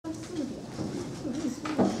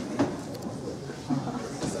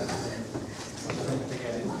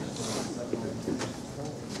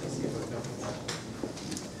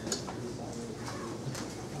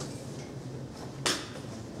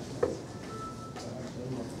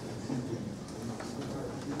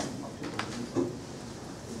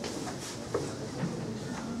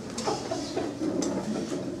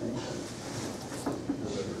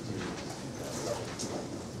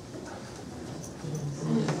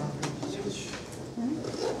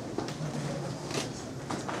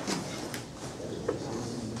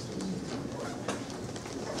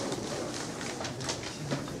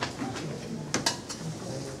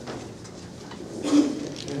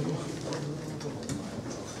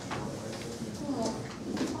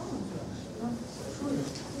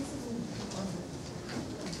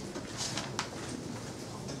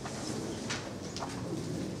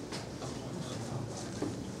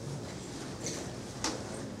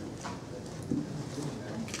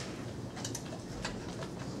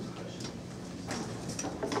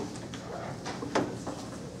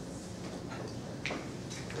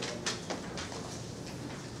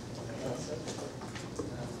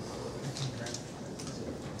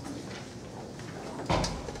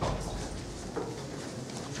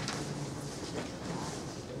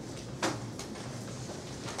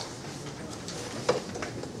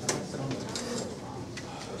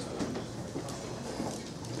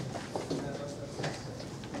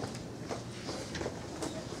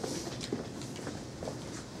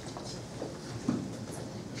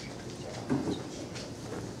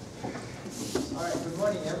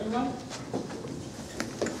everyone?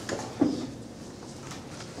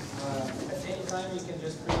 At any time, you can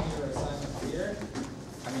just bring your assignment here.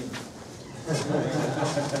 I mean,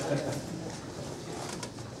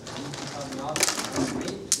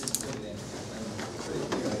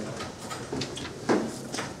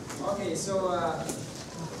 okay, so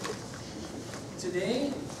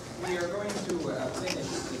today we are going to finish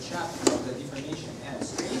the chapter of the deformation and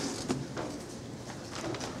strain.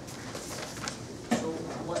 So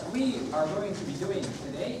what we are going to be doing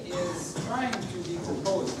today is trying to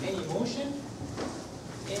decompose any motion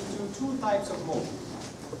into two types of motion.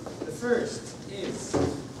 The first is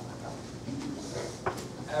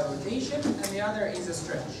a rotation and the other is a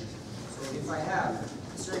stretch. So if I have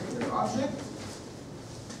a circular object,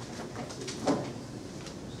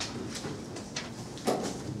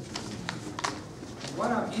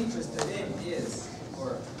 what I'm interested in is,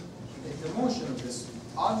 or the motion of this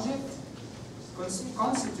object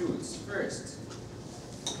constitutes first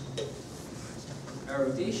a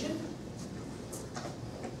rotation,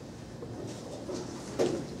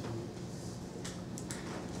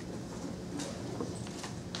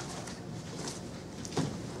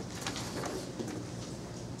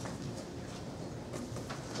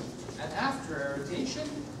 and after a rotation,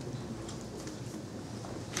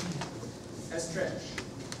 a stretch.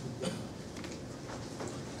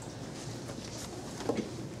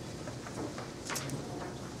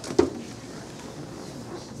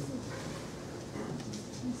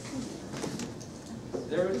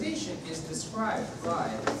 The rotation is described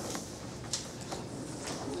by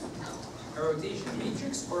a rotation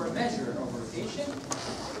matrix or a measure of rotation,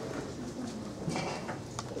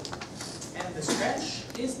 and the stretch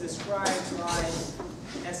is described by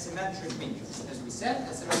a symmetric matrix. As we said,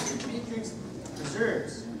 a symmetric matrix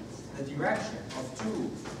preserves the direction of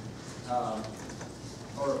two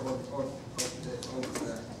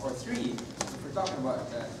or three, if we're talking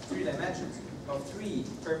about 3 dimensions, of 3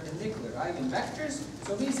 perpendicular eigenvectors.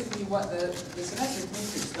 So basically what the symmetric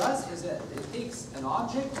matrix does is that it takes an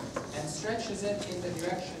object and stretches it in the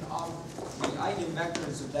direction of the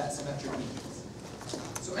eigenvectors of that symmetric matrix.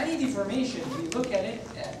 So any deformation, we look at it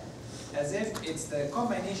as if it's the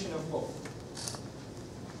combination of both.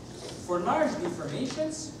 For large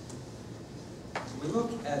deformations, we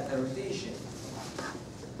look at the rotation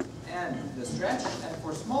and the stretch, and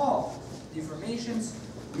for small deformations,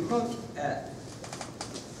 we look at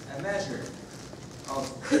a measure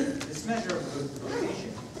of this measure of the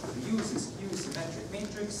rotation. We use a skew symmetric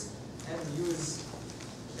matrix and we use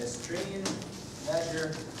a strain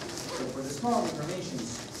measure. So for the small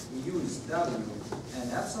deformations, we use W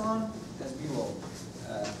and epsilon, as we will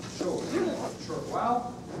show in a short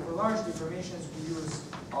while. For large deformations, we use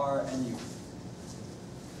R and U.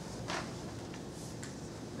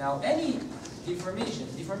 Now, any deformation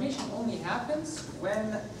only happens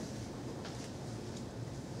when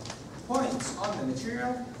points on the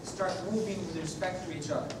material start moving with respect to each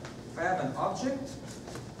other. If I have an object,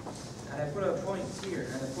 and I put a point here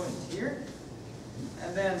and a point here,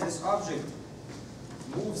 and then this object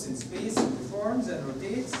moves in space and deforms and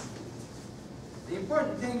rotates, the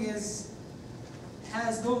important thing is,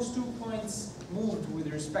 has those 2 points moved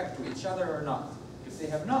with respect to each other or not? If they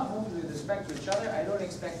have not moved with respect to each other, I don't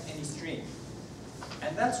expect any strain.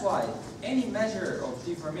 And that's why any measure of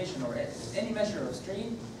deformation or any measure of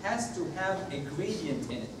strain has to have a gradient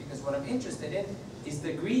in it. Because what I'm interested in is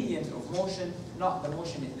the gradient of motion, not the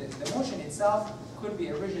motion. The motion itself could be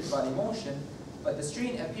a rigid body motion, but the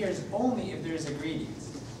strain appears only if there is a gradient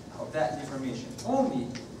of that deformation. Only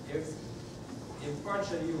if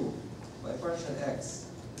partial u by partial x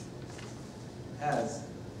has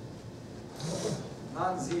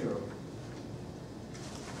non-zero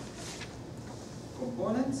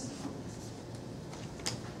components,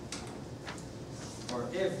 or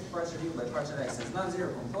if partial u by partial x has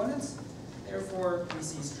non-zero components, therefore we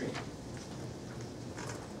see strain.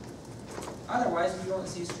 Otherwise, we don't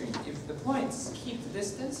see strain. If the points keep the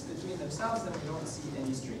distance between themselves, then we don't see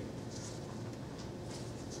any strain.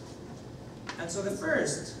 And so the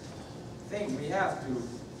first thing we have to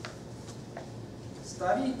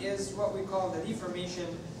study is what we call the deformation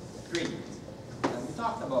gradient. And we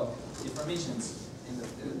talked about deformations in the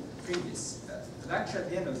previous lecture, at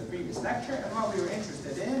the end of the previous lecture, and what we were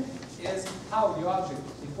interested in is how the object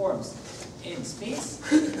deforms in space.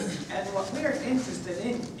 And what we are interested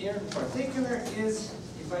in particular is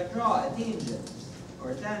if I draw a tangent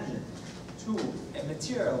or a tangent to a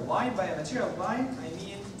material line. By a material line, I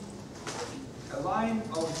mean a line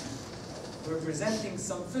of representing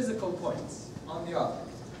some physical points on the object.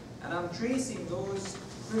 And I'm tracing those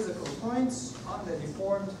physical points on the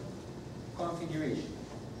deformed configuration.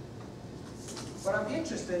 what I'm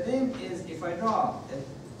interested in is if I draw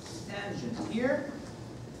a tangent here,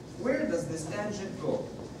 where does this tangent go?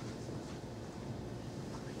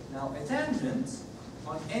 Now a tangent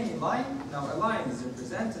on any line, now a line is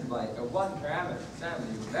represented by a one-parameter family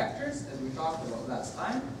of vectors, as we talked about last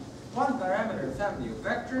time. One-parameter family of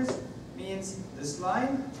vectors means this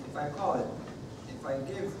line, if I call it, if I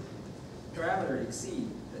give parameter xc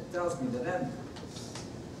that tells me the length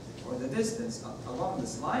or the distance along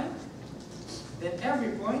this line, then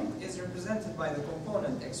every point is represented by the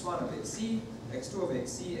component x1 of xc, x2 of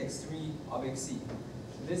xc, x3 of xc.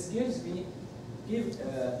 This gives me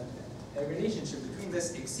a relationship between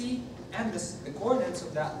this xc and the coordinates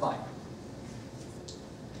of that line.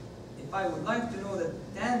 If I would like to know the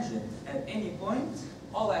tangent at any point,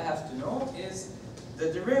 all I have to know is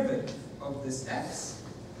the derivative of this x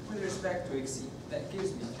with respect to xc. That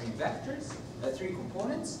gives me three vectors, three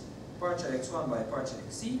components, partial x1 by partial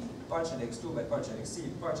xc, partial x2 by partial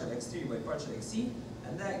xc, partial x3 by partial xc,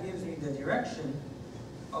 and that gives me the direction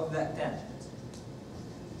of that tangent.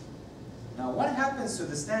 Now what happens to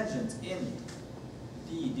this tangent in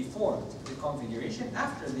the deformed configuration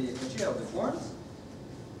after the material deforms?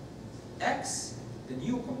 X, the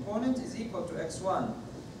new component, is equal to x1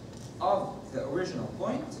 of the original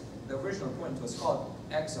point. The original point was called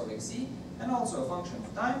x of xc, and also a function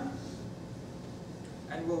of time,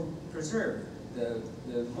 and will preserve the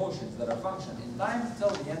motions that are function in time till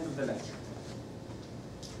the end of the lecture.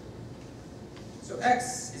 So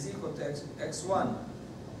x is equal to x1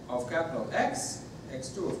 of capital X,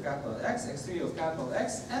 x2 of capital X, x3 of capital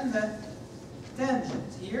X, and the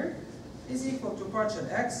tangent here is equal to partial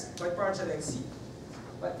x by partial xc.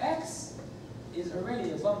 But x is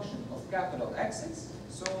already a function of capital X's,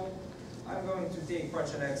 so I'm going to take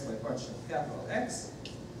partial x by partial capital X.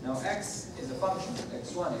 Now x is a function of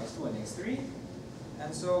x1, x2, and x3,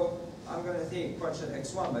 and so I'm going to take partial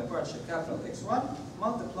x1 by partial capital X1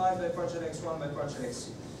 multiplied by partial x1 by partial x2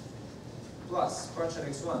 plus partial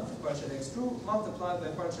x1 by partial x2 multiplied by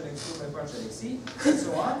partial x2 by partial xc, and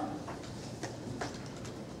so on.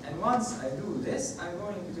 And once I do this, I'm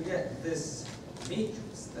going to get this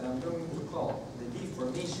matrix that I'm going to call the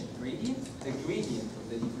deformation gradient, the gradient of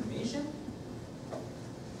the deformation,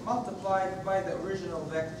 multiplied by the original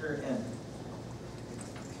vector n.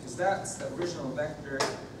 Because that's the original vector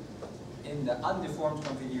in the undeformed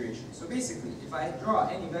configuration. So basically, if I draw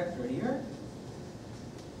any vector here,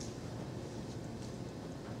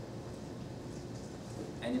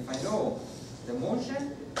 and if I know the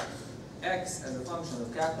motion, x as a function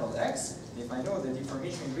of capital X, if I know the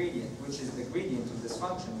deformation gradient, which is the gradient of this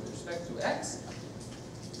function with respect to x,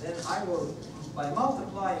 then I will, by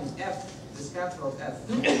multiplying f, this capital F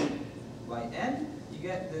by n, you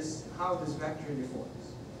get this, how this vector deforms.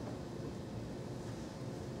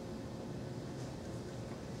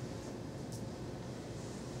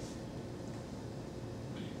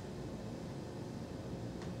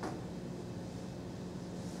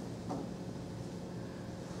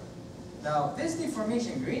 Now, this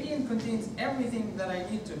deformation gradient contains everything that I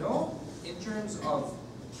need to know in terms of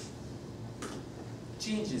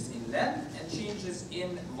changes in length and changes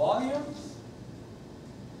in volume.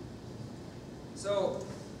 So,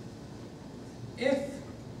 if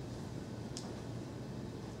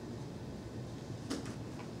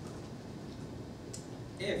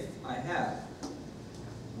I have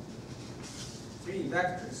three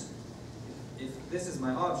vectors, if this is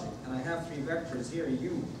my object, and I have three vectors here,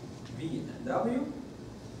 u, v, and w,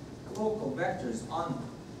 local vectors on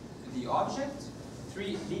the object,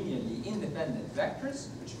 three linearly independent vectors,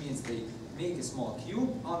 which means they make a small cube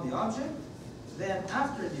on the object. Then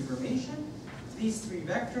after deformation, these three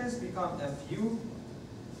vectors become fu,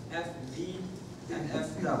 fv, and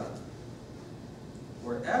fw,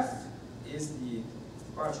 where f is the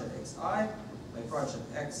partial xi by partial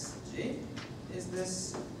xj, is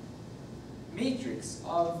this matrix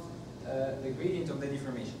of the gradient of the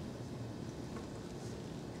deformation.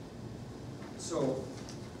 So,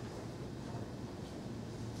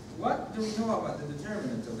 what do we know about the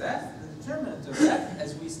determinant of f? The determinant of f,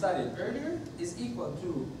 as we studied earlier, is equal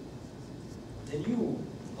to the new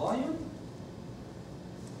volume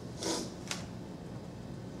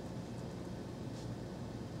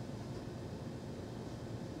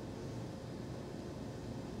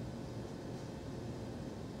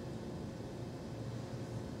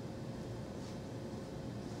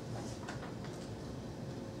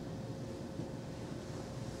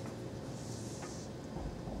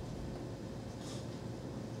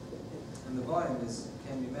and the volume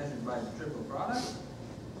can be measured by the triple product.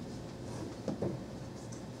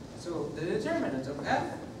 So the determinant of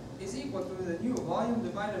f is equal to the new volume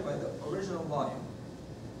divided by the original volume.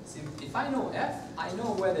 See, if I know F, I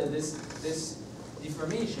know whether this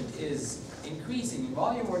deformation is increasing in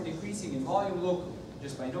volume or decreasing in volume locally.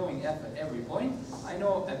 Just by knowing F at every point, I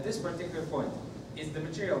know at this particular point, is the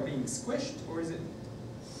material being squished or is it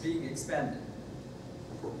being expanded?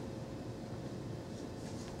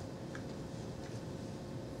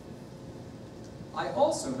 I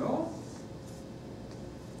also know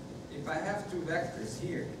if I have two vectors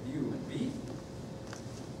here, u and v,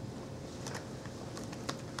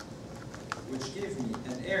 which give me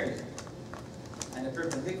an area and a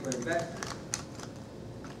perpendicular vector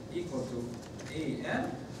equal to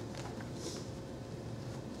an,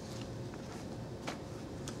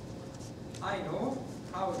 I know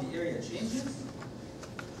how the area changes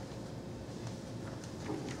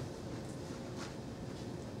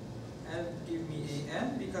and give me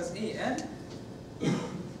an, because an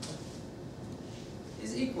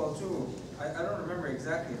is equal to, I don't remember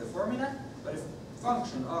exactly the formula, but a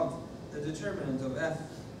function of the determinant of F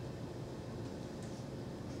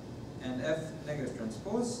and F negative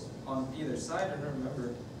transpose on either side. I don't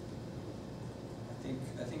remember.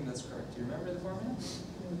 I think that's correct. Do you remember the formula?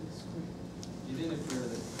 You did it for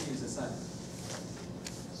the previous assignment.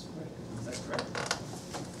 That's correct.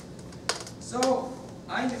 So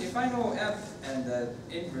if I know F and the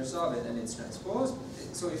inverse of it and its transpose,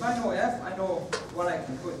 so if I know F, I know what I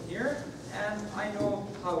can put here, and I know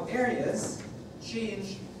how areas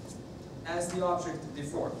change as the object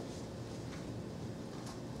deforms.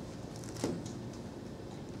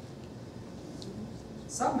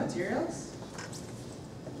 Some materials,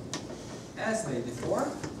 as they deform,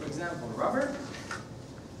 for example rubber,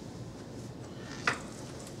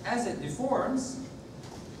 as it deforms,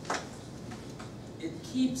 it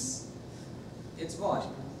keeps its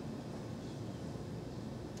volume.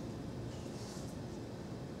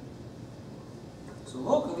 So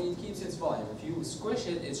locally it keeps its volume. If you squish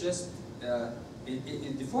it, it's just,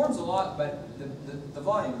 it deforms a lot, but the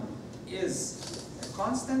volume is a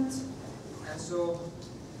constant, and so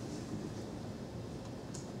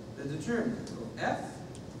the determinant of F,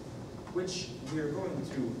 which we are going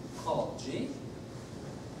to call J,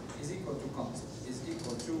 is equal to constant, is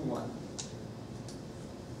equal to 1.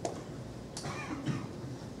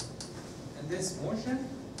 And this motion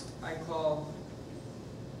I call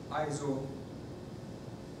isochoric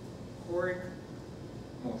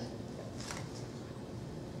motion.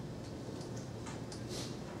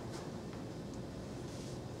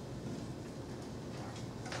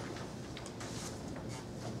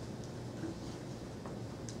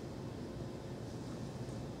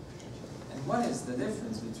 And what is the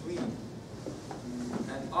difference between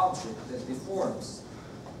an object that deforms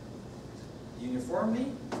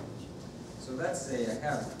uniformly? So let's say I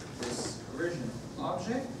have this original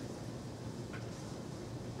object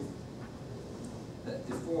that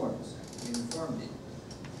deforms uniformly.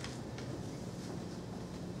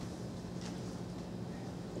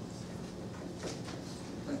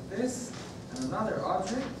 Like this, and another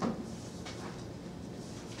object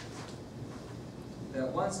that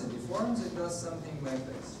once it deforms, it does something like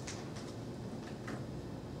this.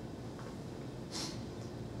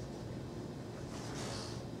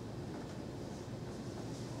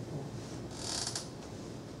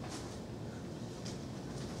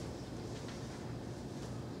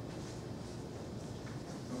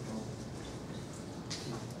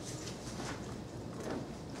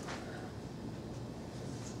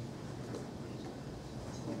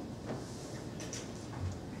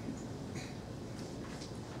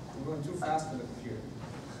 Going too fast for the computer.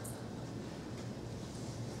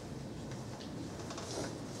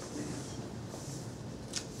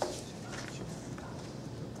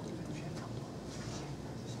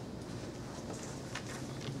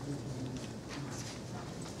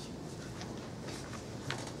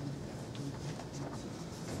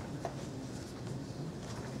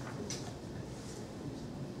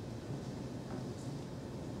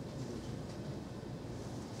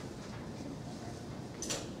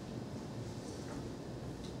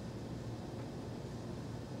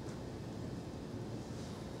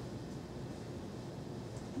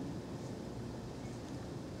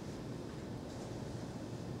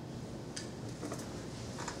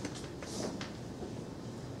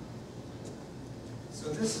 So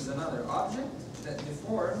this is another object that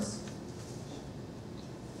deforms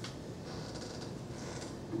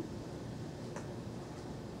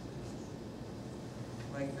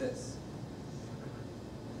like this.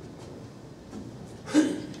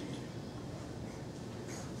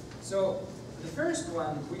 So the first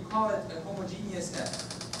one, we call it a homogeneous F.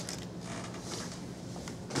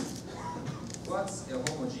 what's a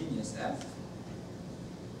homogeneous F?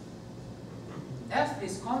 F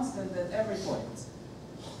is constant at every point.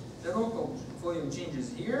 The local volume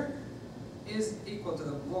changes here is equal to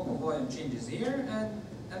the local volume changes here,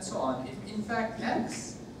 and so on. If in fact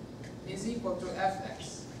x is equal to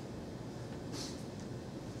fx.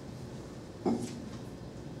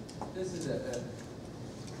 This is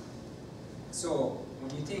so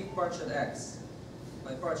when you take partial x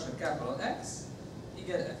by partial capital X, you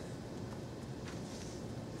get f.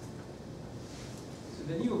 So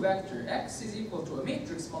the new vector x is equal to a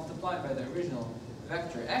matrix multiplied by the original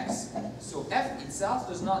vector x. So f itself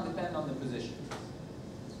does not depend on the position.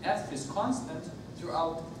 F is constant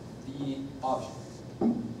throughout the object.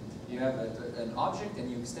 You have an object and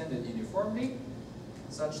you extend it uniformly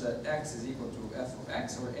such that x is equal to f of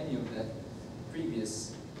x, or any of the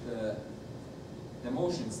previous the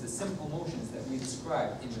motions, the simple motions that we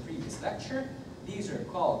described in the previous lecture. These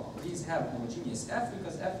have homogeneous f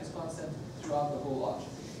because f is constant throughout the whole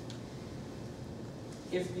object.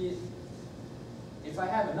 If I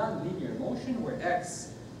have a nonlinear motion where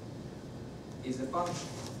x is a function,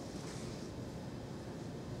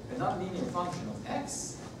 a nonlinear function of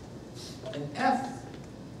x, then f,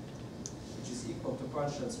 which is equal to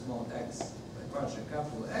partial small x by partial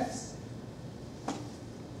capital X,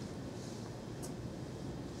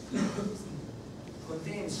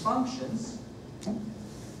 contains functions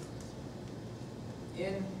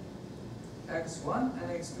in x1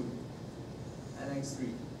 and x2 and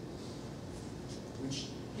x3, which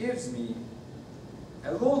gives me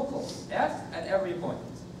a local f at every point,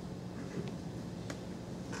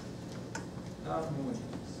 non-homogeneous.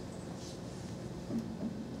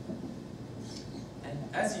 And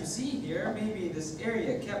as you see here, maybe this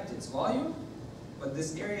area kept its volume, but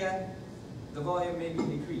this area, the volume may be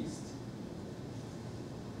decreased.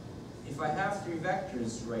 If I have three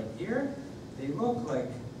vectors right here, they look like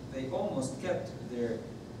they almost kept their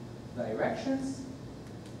directions.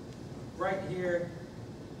 Right here,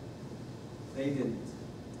 they didn't.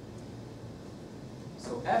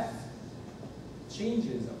 So f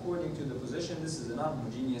changes according to the position. This is a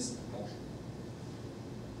non-homogeneous motion.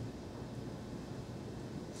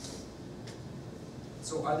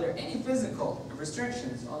 So are there any physical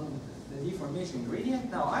restrictions on the deformation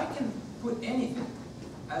gradient? Now I can put anything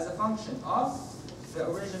as a function of the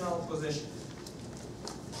original position.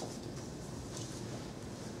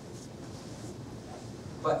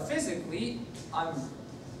 But physically,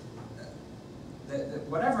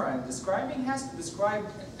 whatever I'm describing has to describe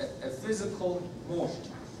a physical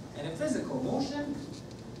motion. And a physical motion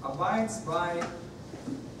abides by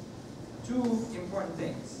two important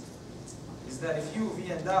things. Is that if u,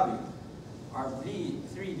 v, and w are three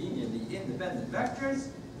linearly independent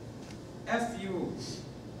vectors, fu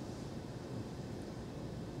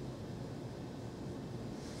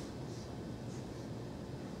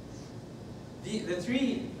the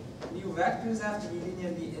three new vectors have to be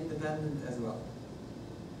linearly independent as well.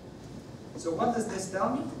 So what does this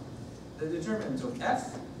tell me? The determinant of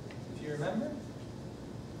f, if you remember,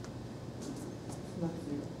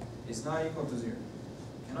 is not equal to 0.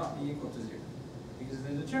 Cannot be equal to 0. Because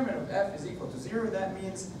the determinant of f is equal to 0, that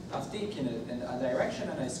means I've taken it in a direction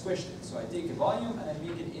and I squished it. So I take a volume and I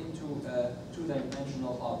make it into a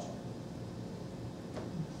two-dimensional object.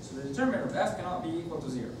 So the determinant of f cannot be equal to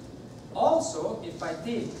 0. Also, if I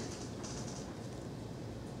take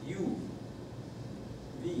u,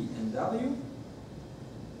 v, and w,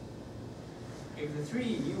 if the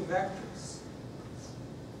three new vectors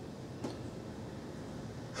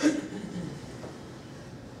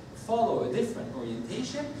follow a different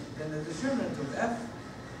orientation, then the determinant of f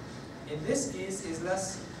in this case is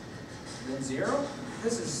less than 0.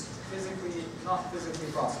 This is not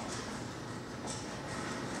physically possible.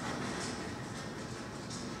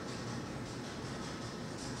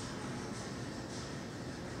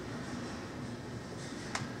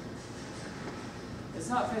 It's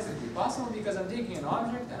not physically possible because I'm taking an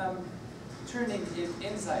object and I'm turning it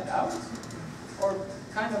inside out, or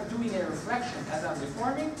kind of doing a reflection as I'm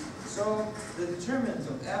deforming. So the determinant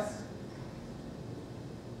of f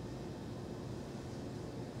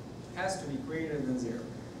has to be greater than 0.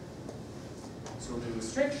 So the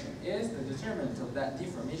restriction is the determinant of that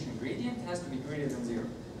deformation gradient has to be greater than 0.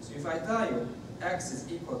 So if I tell you x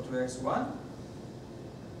is equal to x1,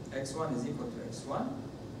 x1 is equal to x1,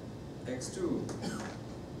 x2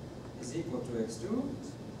 is equal to x2,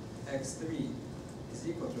 x3 is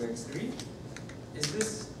equal to x3, is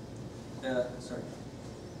this,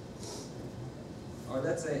 or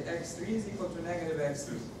let's say x3 is equal to negative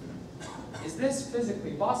x3. Is this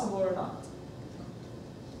physically possible or not?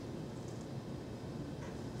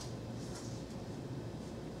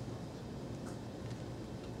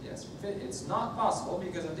 it's not possible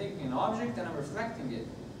because I'm taking an object and I'm reflecting it.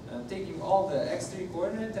 I'm taking all the x3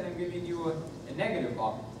 coordinate and I'm giving you a negative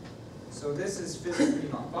object. So this is physically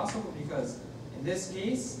not possible because in this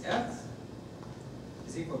case, f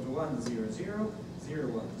is equal to 1, 0, 0, 0,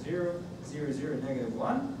 1, 0, 0, 0, negative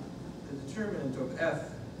 1. The determinant of f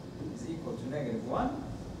is equal to negative 1.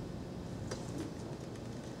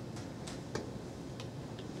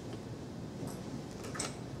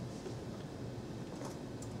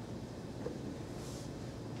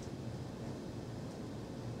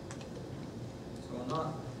 So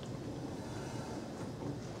not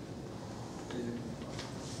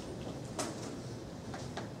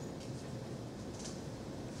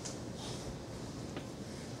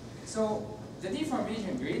so the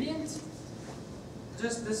deformation gradient,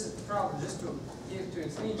 just this is problem just to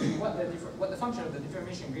explain to you what the function of the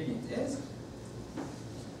deformation gradient is.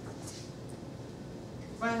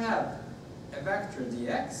 If I have a vector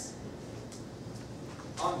dx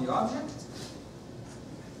on the object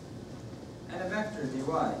and a vector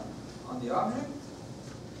dy on the object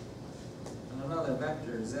and another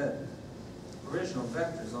vector z, original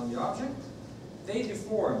vectors on the object, they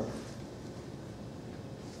deform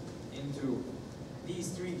into these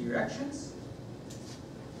three directions.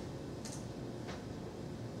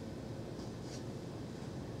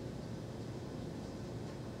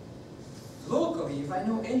 Locally, if I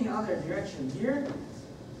know any other direction here,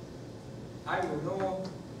 I will know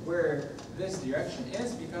where this direction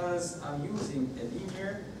is because I'm using a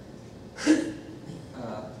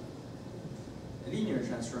linear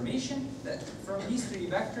transformation that from these three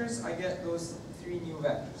vectors I get those three new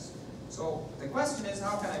vectors. So the question is,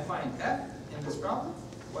 how can I find f in this problem?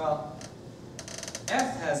 Well,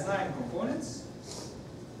 f has 9 components.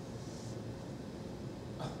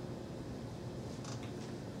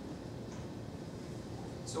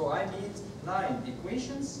 So I need 9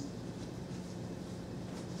 equations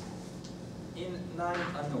in 9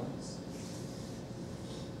 unknowns.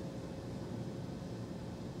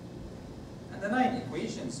 And the 9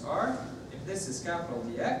 equations are, if this is capital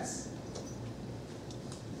Dx,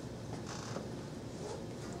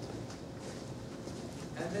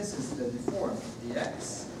 and this is the deformed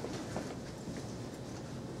dx,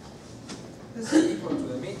 this is equal to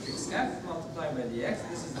the matrix F multiplied by dx.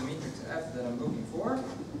 This is the matrix F that I'm looking for.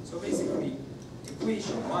 So basically,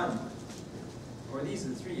 equation 1, or these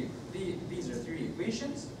are three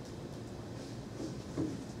equations.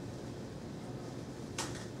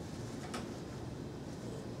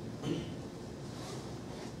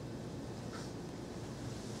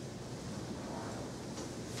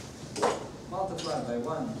 Multiplied by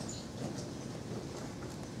 1,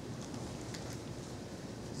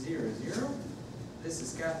 0, 0. This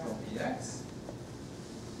is capital Dx,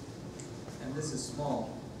 and this is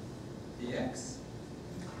small dx.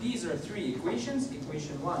 These are 3 equations,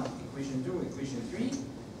 equation 1, equation 2, equation 3,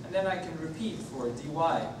 and then I can repeat for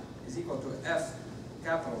dy is equal to f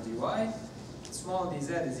capital dy, small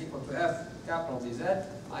dz is equal to f capital dz.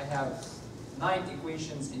 I have 9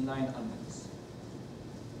 equations in 9 unknowns.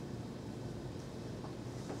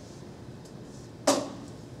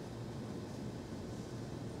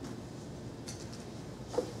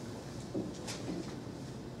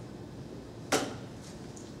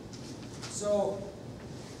 So,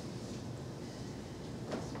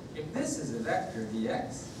 if this is a vector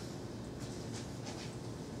dx,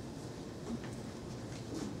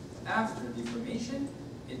 after deformation,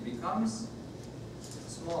 it becomes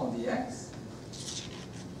small dx, which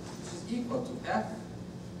is equal to f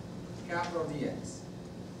capital Dx.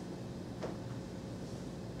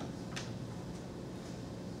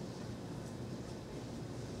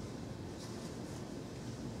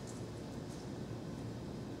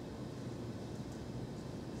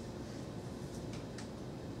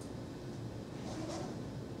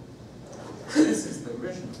 This is the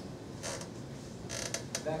original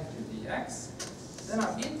vector dx. Then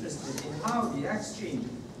I'm interested in how dx changes.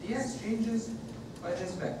 Dx changes by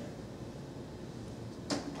this vector.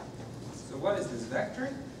 So what is this vector?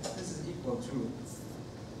 This is equal to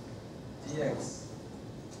dx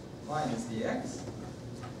minus dx,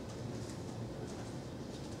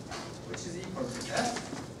 which is equal to f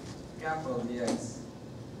capital Dx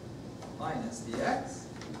minus dx,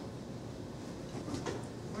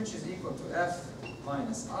 which is equal to f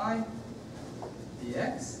minus I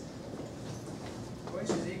dx, which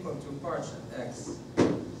is equal to partial x,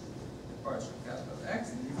 partial capital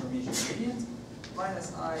X, the deformation gradient,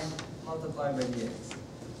 minus I multiplied by dx.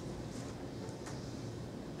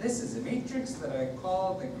 This is a matrix that I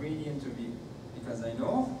call the gradient of u, because I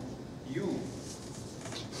know u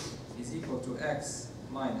is equal to x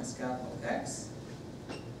minus capital X,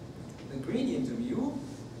 the gradient of u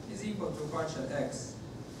is equal to partial x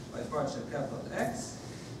by partial capital X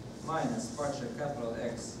minus partial capital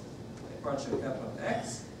X by partial capital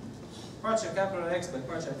X. Partial capital X by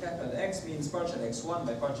partial capital X means partial x1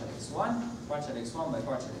 by partial x1, partial x1 by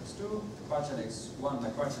partial x2, partial x1 by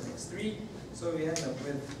partial x3. So we end up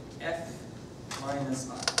with f minus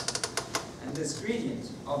I. And this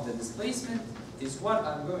gradient of the displacement is what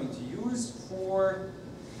I'm going to use for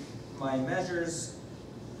my measures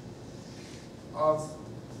of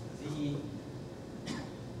the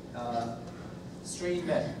strain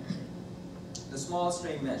measure, the small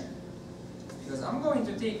strain measure. Because I'm going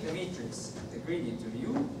to take the matrix, the gradient of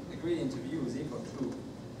u is equal to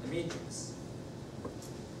the matrix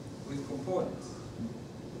with components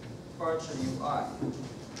partial ui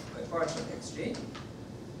by partial xj,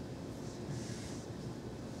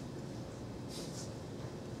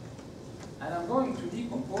 and I'm going to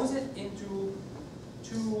decompose it into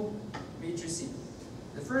two matrices.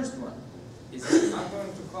 The first one is I'm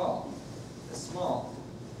going to call the small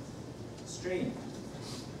strain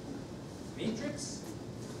matrix,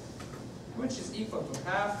 which is equal to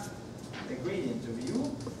half the gradient of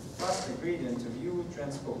u plus the gradient of u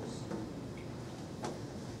transpose.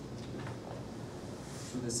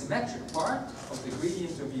 So the symmetric part of the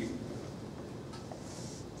gradient of u.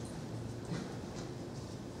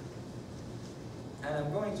 And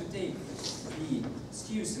I'm going to take the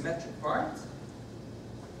skew symmetric part,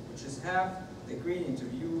 which is half the gradient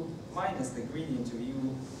of u minus the gradient of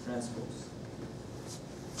u transpose.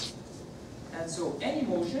 And so any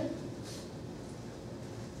motion,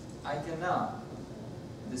 I can now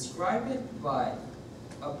describe it by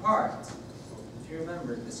a part. If you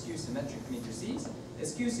remember the skew symmetric matrices, a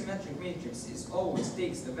skew symmetric matrix is always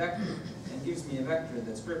takes the vector and gives me a vector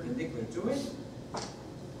that's perpendicular to it.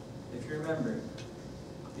 If you remember,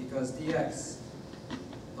 because dx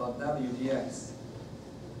dot w dx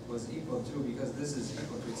was equal to, because this is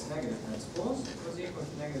equal to its negative transpose, it was equal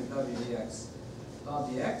to negative w dx dot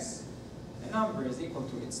dx. A number is equal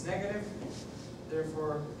to its negative,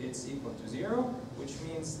 therefore it's equal to 0, which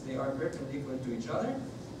means they are perpendicular to each other.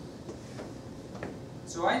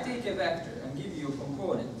 So I take a vector and give you a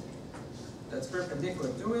component that's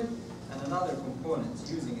perpendicular to it, and another component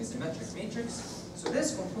using a symmetric matrix. So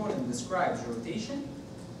this component describes rotation,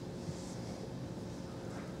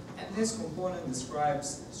 and this component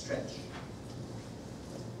describes stretch.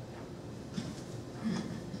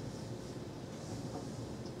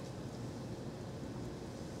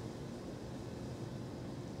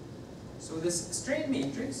 So this strain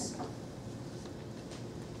matrix,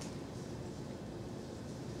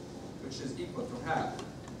 which is equal to half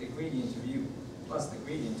the gradient of u plus the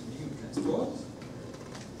gradient of u transpose,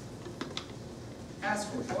 has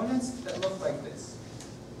components that look like this.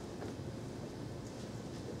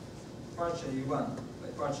 Partial u1 by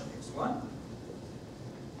partial x1,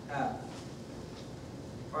 half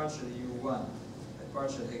partial u1 by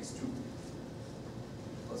partial x2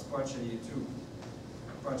 plus partial u2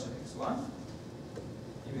 partial x1,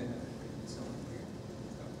 even have it written somewhere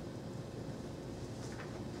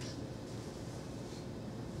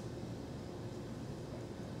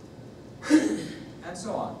here. And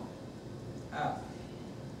so on. Half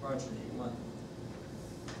partial u1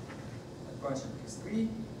 by partial x3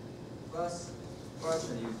 plus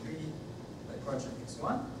partial u3 by partial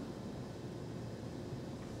x1.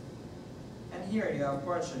 And here you have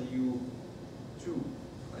partial u2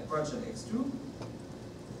 by partial x2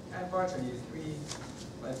 and partial u3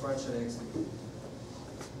 by partial x3.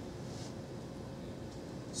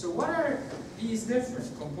 So what are these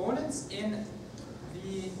different components in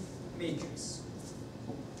the matrix?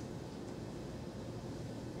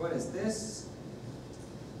 What is this?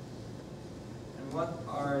 And what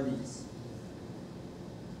are these?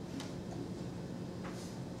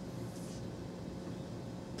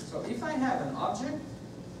 So if I have an object,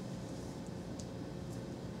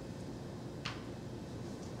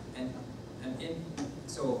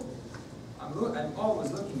 so I'm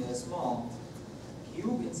always looking at a small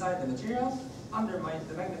cube inside the material under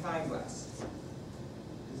the magnifying glass.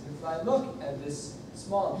 If I look at this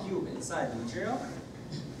small cube inside the material,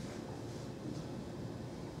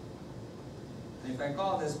 and if I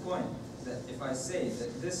call this point, that if I say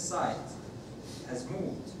that this side has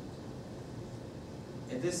moved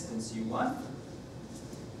a distance u1,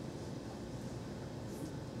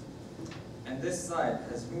 and this side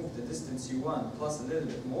has moved the distance u1 plus a little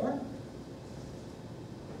bit more,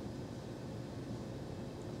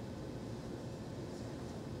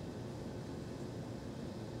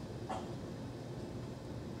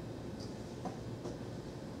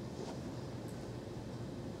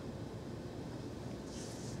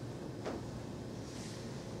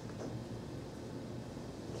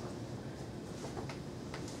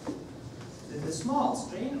 small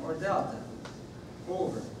strain, or delta,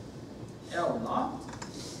 over L naught,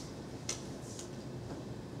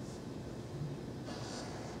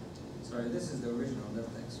 sorry, this is the original delta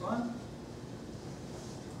x1.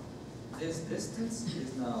 This distance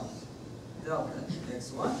is now delta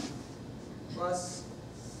x1 plus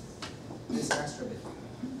this extra bit.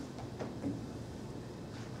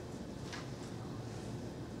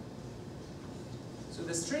 So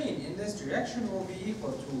the strain in this direction will be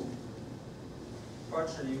equal to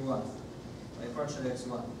partial u1 by partial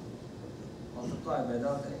x1 multiplied by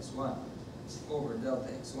delta x1 over delta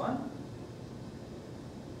x1,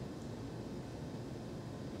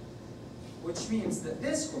 which means that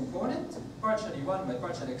this component, partial u1 by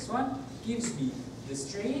partial x1, gives me the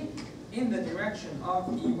strain in the direction of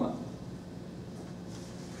E1.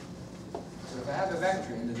 So if I have a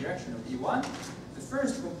vector in the direction of E1, the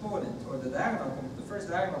first component, or the first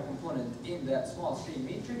diagonal component in that small strain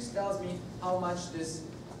matrix tells me how much this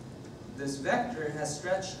vector has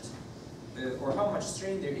stretched, or how much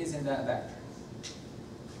strain there is in that vector.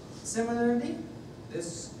 Similarly,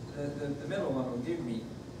 the middle one will give me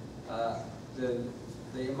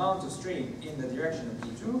the amount of strain in the direction of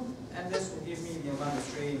E2, and this will give me the amount of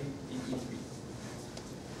strain in E3.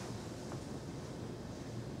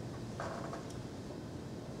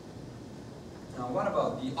 Now what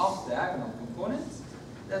about the off-diagonal component?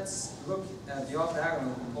 Let's look at the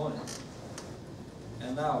off-diagonal component.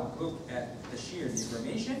 And now look at the shear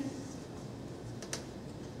deformation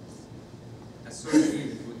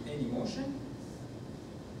associated with any motion.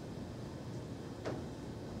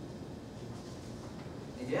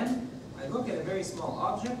 Again, I look at a very small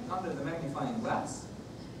object under the magnifying glass.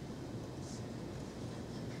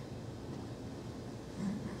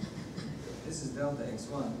 This is delta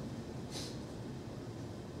x1.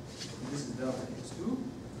 This is delta x2.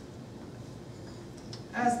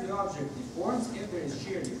 As the object deforms, if there is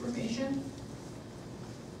shear deformation,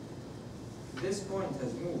 this point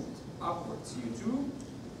has moved upwards u2.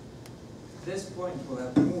 This point will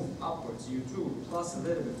have moved upwards u2 plus a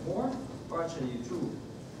little bit more, partial u2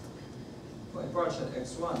 by partial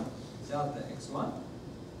x1 delta x1.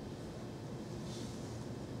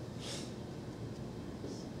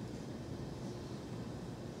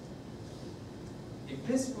 If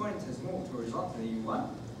this point has moved horizontally u1,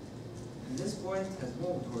 and this point has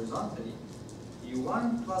moved horizontally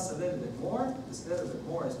u1 plus a little bit more, this little bit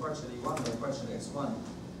more is partial u1 by partial x1,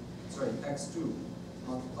 sorry, x2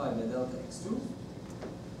 multiplied by delta x2.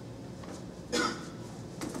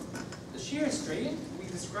 The shear strain, we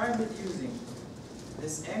describe it using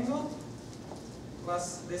this angle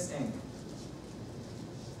plus this angle.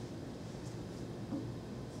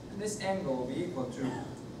 And this angle will be equal to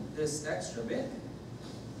this extra bit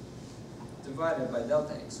divided by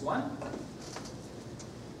delta x1,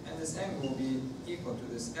 and this angle will be equal to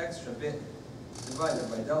this extra bit divided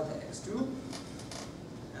by delta x2,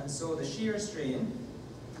 and so the shear strain,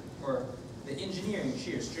 or the engineering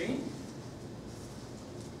shear strain,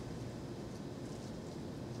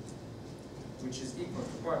 which is equal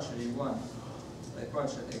to partial u1 by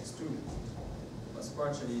partial x2 plus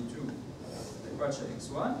partial u2 by partial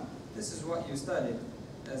x1, this is what you studied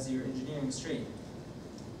as your engineering strain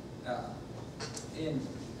in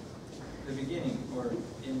the beginning or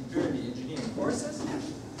in early engineering courses,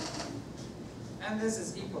 and this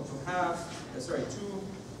is equal to 2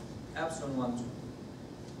 epsilon 1 2.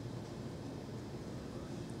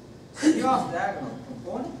 So the off-diagonal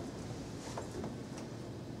component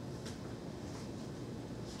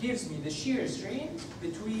gives me the shear strain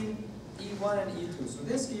between E1 and E2. So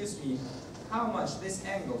this gives me how much this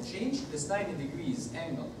angle changed, this 90 degrees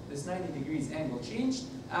angle changed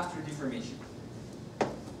after deformation.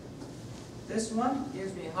 This one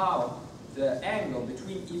gives me how the angle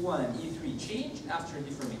between E1 and E3 changed after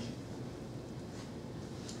deformation.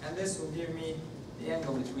 And this will give me the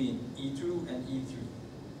angle between E2 and E3.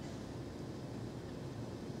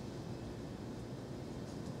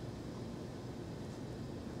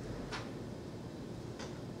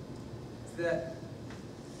 The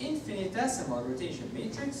infinitesimal rotation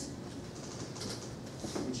matrix,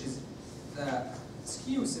 which is the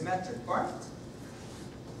skew symmetric part,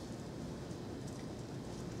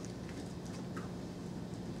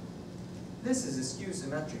 this is a skew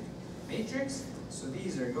symmetric matrix, so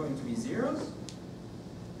these are going to be zeros.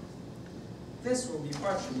 This will be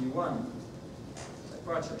partial u1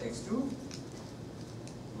 by partial x2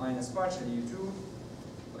 minus partial u2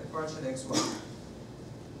 by partial x1,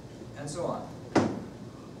 and so on.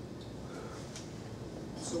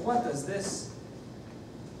 So what does this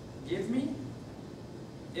give me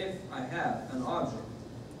if I have an object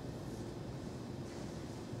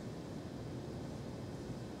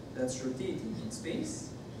that's rotating in space.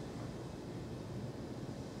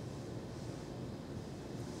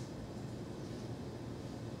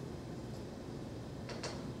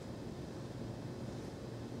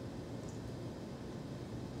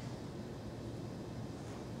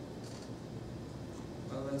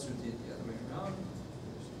 Well, let's rotate the other way around.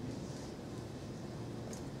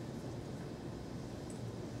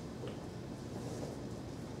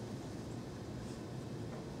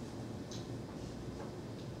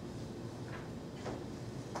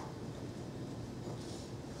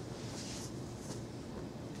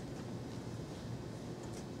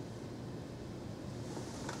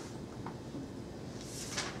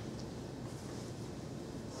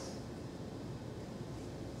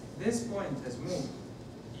 This point has moved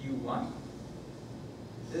u1.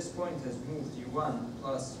 This point has moved u1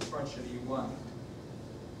 plus partial u1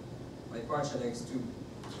 by partial x2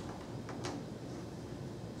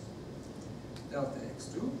 delta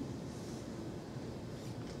x2.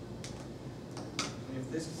 And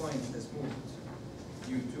if this point has moved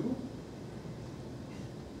u2,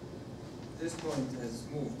 this point has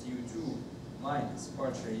moved u2 minus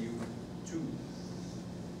partial u2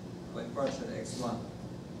 by partial x1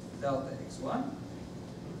 delta x1.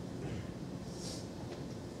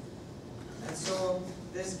 And so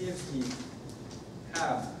this gives me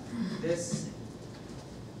half this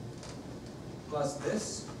plus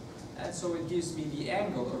this, and so it gives me the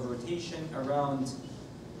angle of rotation around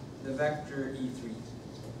the vector E3.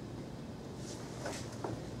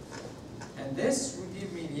 And this would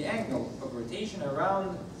give me the angle of rotation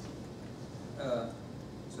around,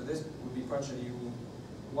 so this would be partial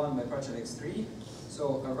U1 by partial x3,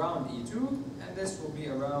 so around E2, and this will be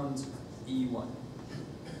around E1.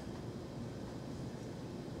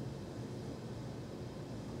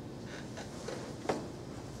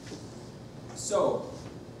 So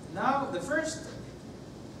now the first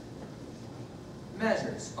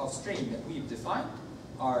measures of strain that we've defined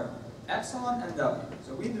are epsilon and W.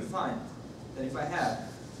 So we've defined that if I have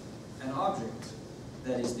an object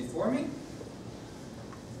that is deforming,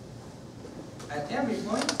 at every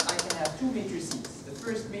point I can have two matrices. The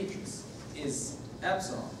first matrix is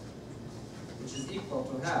epsilon, which is equal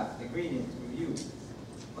to half the gradient of U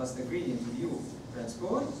plus the gradient of U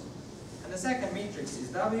transpose. And the second matrix is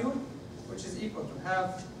W, which is equal to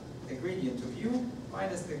half the gradient of U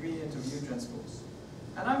minus the gradient of U transpose.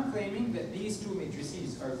 And I'm claiming that these two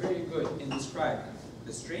matrices are very good in describing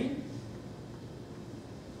the strain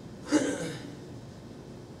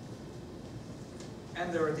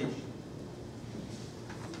and the rotation.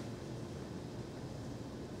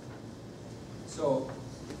 So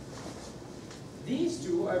these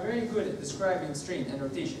two are very good at describing strain and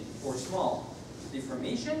rotation for small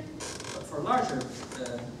deformation, but for larger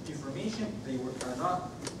deformation they are not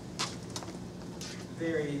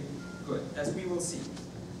very good, as we will see.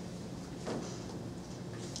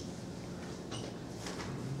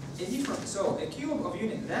 So a cube of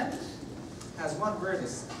unit length has one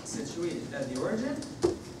vertex situated at the origin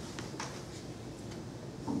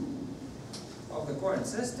of the coordinate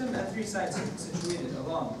system and three sides situated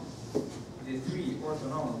along the three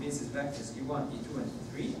orthonormal basis vectors E1, E2, and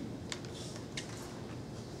E3.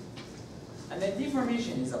 And then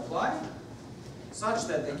deformation is applied such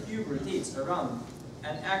that the cube rotates around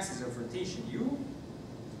an axis of rotation U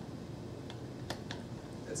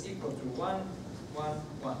that's equal to 1, 1,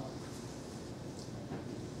 1.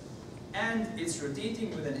 And it's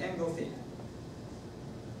rotating with an angle theta.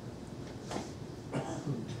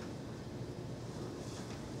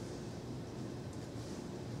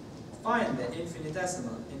 Find the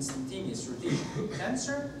infinitesimal instantaneous rotation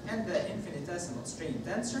tensor and the infinitesimal strain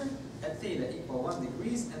tensor at theta equal 1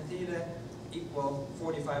 degrees and theta equal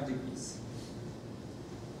 45 degrees.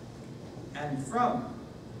 And from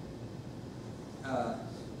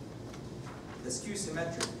the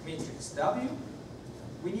skew-symmetric matrix W,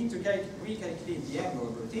 we need to recalculate the angle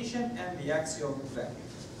of rotation and the axial vector.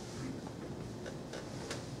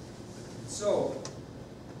 So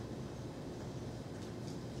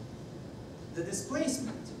the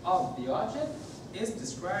displacement of the object is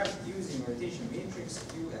described using rotation matrix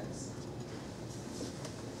Qx.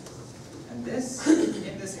 And this,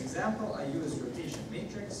 in this example, I use rotation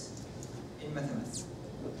matrix in mathematics.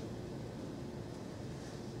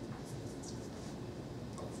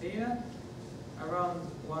 Of theta around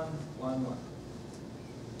 1, 1, 1.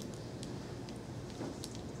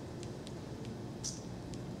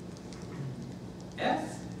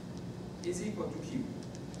 F is equal to Q.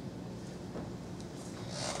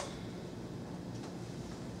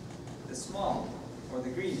 The small, or the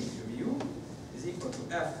gradient of U, is equal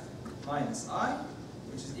to F minus I,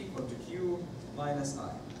 which is equal to Q minus I.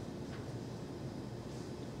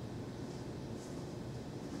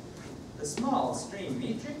 the small strain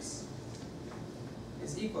matrix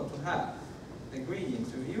is equal to half the gradient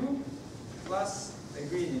of U plus the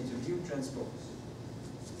gradient of U transpose.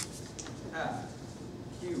 Half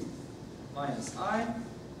Q minus I,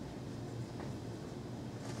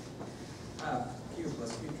 half Q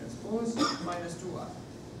plus Q transpose minus 2I.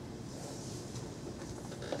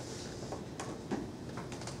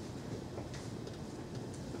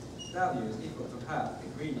 Value is equal to half the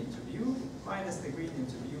gradient of U minus the gradient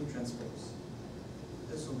of U transpose.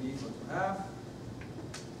 This will be equal to half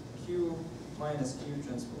Q minus Q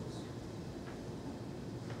transpose.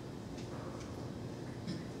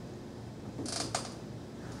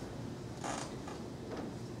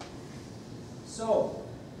 So,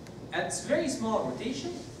 at very small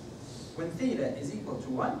rotation, when theta is equal to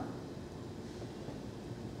 1,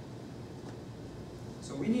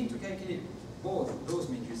 so we need to calculate both those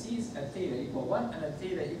matrices at theta equal 1 and at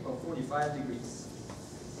theta equal 45 degrees.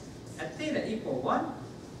 At theta equal 1,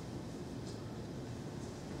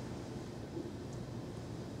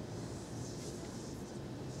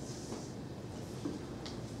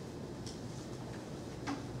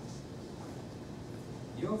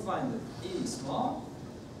 you'll find that A small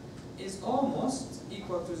is almost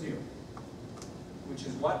equal to 0, which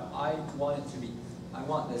is what I want it to be. I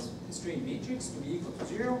want this strain matrix to be equal to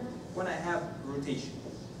 0 when I have rotation.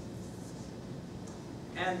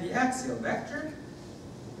 And the axial vector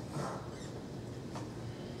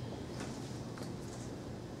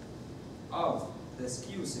of the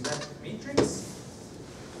skew symmetric matrix,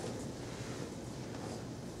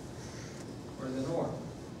 or the norm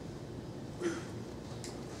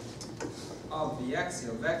of the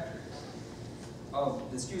axial vector of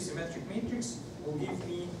the skew symmetric matrix will give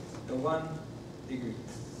me the 1 degree.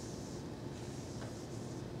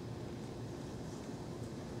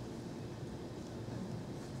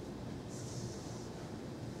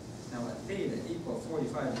 Now at theta equal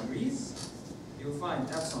 45 degrees, you'll find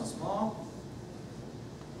epsilon small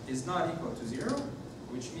is not equal to 0,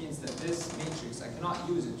 which means that this matrix, I cannot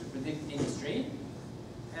use it to predict any strain,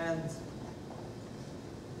 and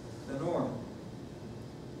the norm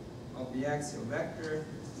of the axial vector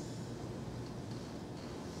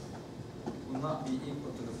will not be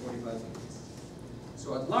equal to the 45 degrees.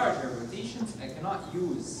 So at larger rotations, I cannot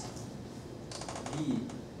use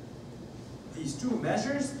these two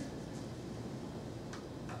measures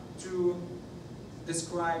to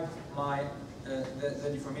describe my the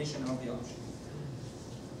deformation of the object.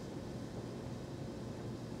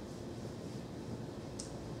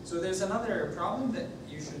 So there's another problem that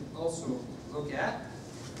you should also look at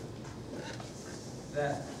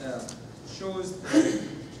that shows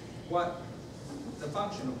what the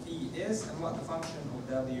function of E is and what the function of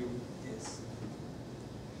W is.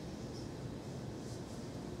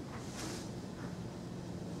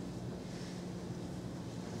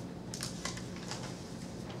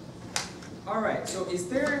 All right, so is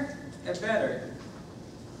there a better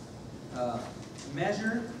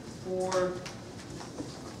measure for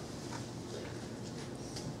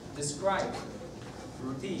describing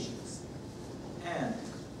rotations and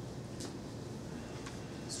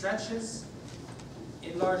stretches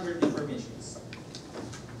in larger deformations?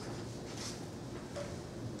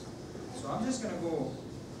 So I'm just going to go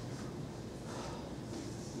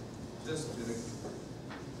just to the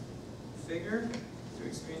figure to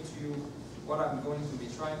explain to you what I'm going to be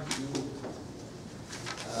trying to do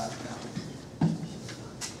now.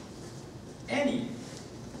 Any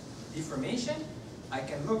deformation, I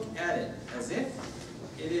can look at it as if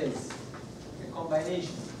it is a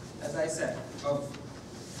combination, as I said, of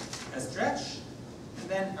a stretch and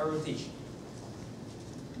then a rotation.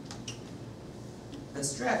 The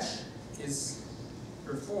stretch is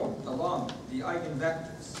performed along the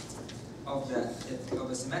eigenvectors of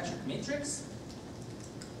a symmetric matrix,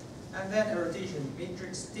 and then a rotation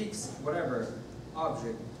matrix takes whatever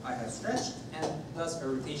object I have stretched and does a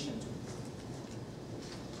rotation to.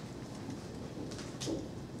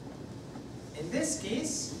 In this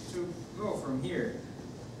case, to go from here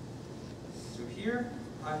to here,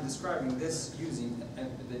 I'm describing this using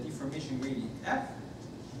the deformation gradient f,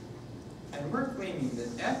 and we're claiming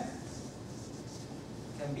that f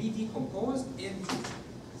can be decomposed into,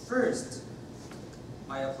 first,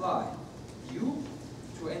 I apply u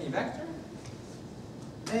to any vector,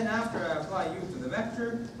 then after I apply u to the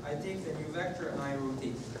vector, I take the new vector and I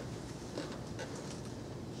rotate it.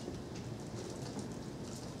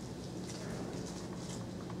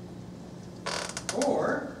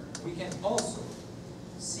 Or we can also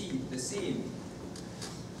see the same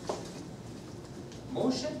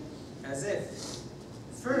motion as if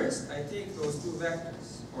first I take those two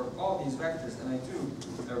vectors or all these vectors, and I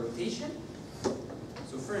do a rotation.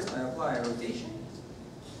 So first I apply a rotation,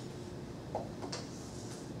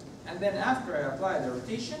 and then after I apply the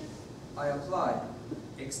rotation, I apply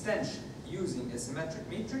extension using a symmetric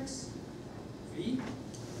matrix, V,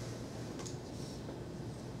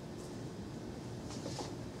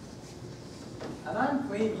 and I'm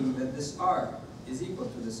claiming that this R is equal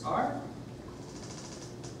to this R,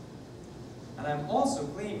 and I'm also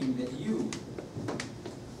claiming that U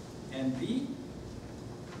and V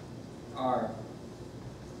are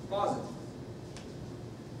positive,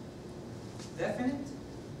 definite,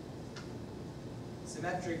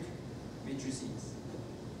 symmetric matrices.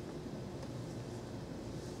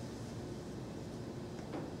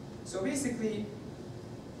 So basically,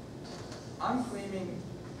 I'm claiming,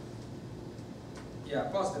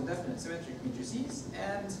 positive, definite, symmetric matrices,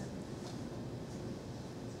 and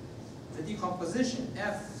the decomposition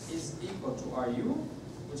F is equal to RU,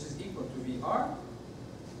 which is equal to VR,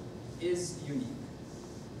 is unique.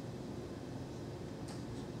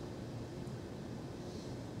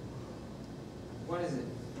 What is it?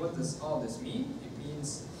 What does all this mean? It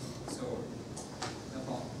means, so, the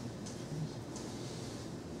following.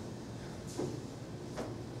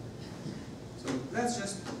 So let's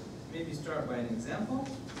just maybe start by an example.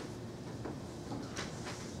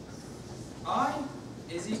 I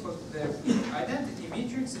is equal to the identity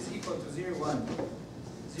matrix is equal to 0, 1,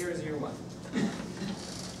 0, 0, 1.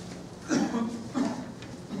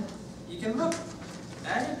 You can look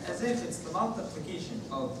at it as if it's the multiplication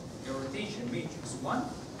of a rotation matrix 1.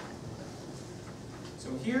 So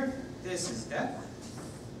here, this is F.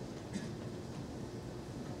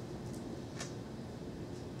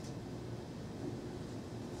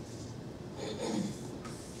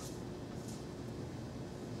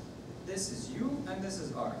 This is U, and this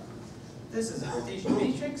is R. This is a rotation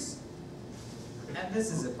matrix, and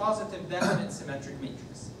this is a positive definite symmetric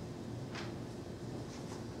matrix.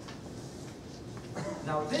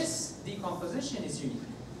 Now this decomposition is unique.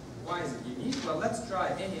 Why is it unique? Well, let's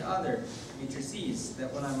try any other matrices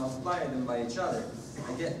that when I multiply them by each other,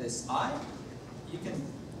 I get this I.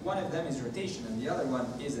 One of them is rotation, and the other one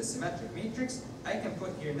is a symmetric matrix. I can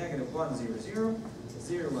put here negative 1, 0, 0,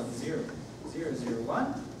 0, 1, 0, 0, 0,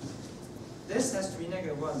 1. This has to be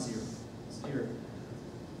negative 1, 0, 0,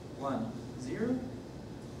 1, 0.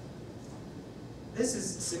 This is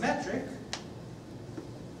symmetric,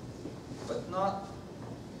 but not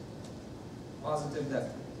positive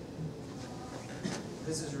definite.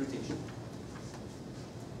 This is rotation.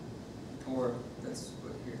 Or let's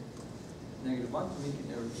put here negative 1 to make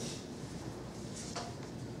it a rotation.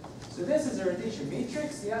 So this is a rotation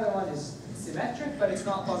matrix. The other one is symmetric, but it's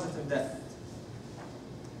not positive definite.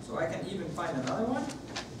 So I can even find another one.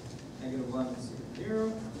 Negative 1, 0,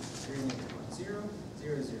 0, 0, negative 1, 0,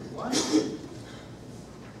 0, 0, 1.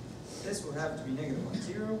 This will have to be negative 1,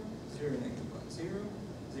 0, 0, negative 1, 0,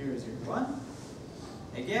 0, 0, 1.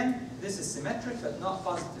 Again, this is symmetric but not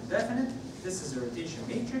positive definite. This is a rotation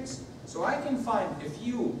matrix. So I can find a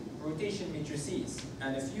few rotation matrices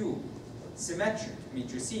and a few symmetric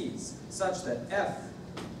matrices such that F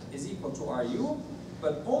is equal to RU,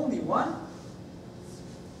 but only one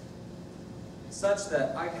such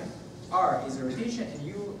that R is a rotation and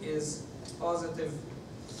U is positive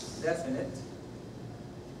definite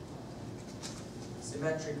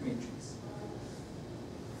symmetric matrix.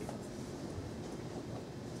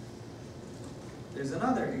 There's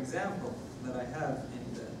another example that I have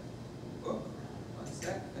in the book. One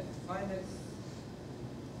sec, I can find it.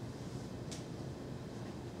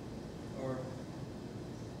 Or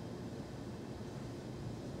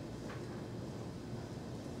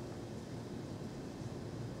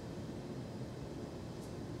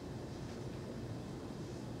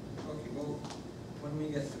okay, well, when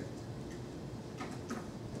we get to it.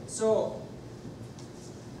 So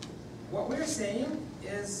what we're saying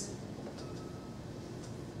is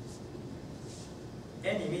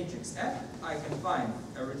any matrix F, I can find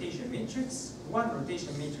a rotation matrix, one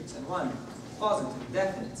rotation matrix and one positive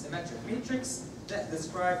definite symmetric matrix that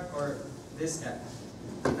describe or this F.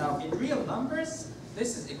 Now in real numbers,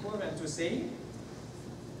 this is equivalent to saying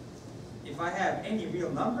if I have any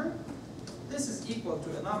real number, this is equal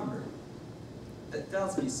to a number that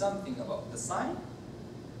tells me something about the sign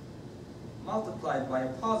multiplied by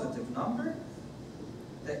a positive number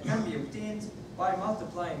that can be obtained by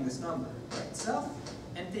multiplying this number by itself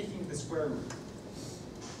and taking the square root.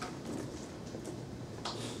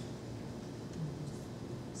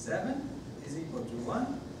 Seven is equal to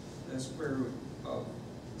 1, the square root of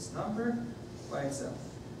this number by itself.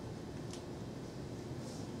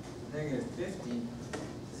 Negative 50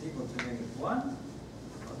 is equal to negative 1,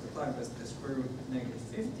 multiplied by the square root of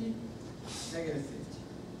 -50, -50.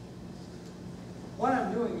 What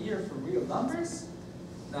I'm doing here for real numbers,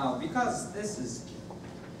 now because this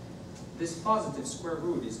positive square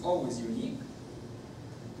root is always unique,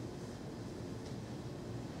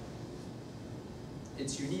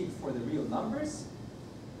 it's unique for the real numbers,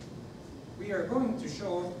 we are going to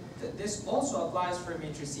show that this also applies for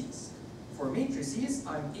matrices. For matrices,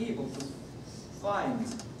 I'm able to find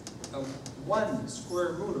one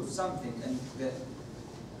square root of something, and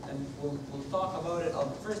we'll talk about it.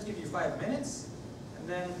 I'll first give you 5 minutes, and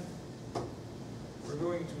then we're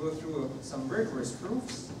going to go through some rigorous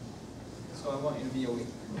proofs. So I want you to be awake.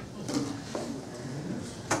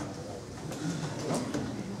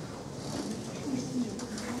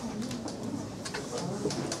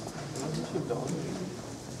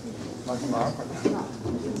 Mag je maken.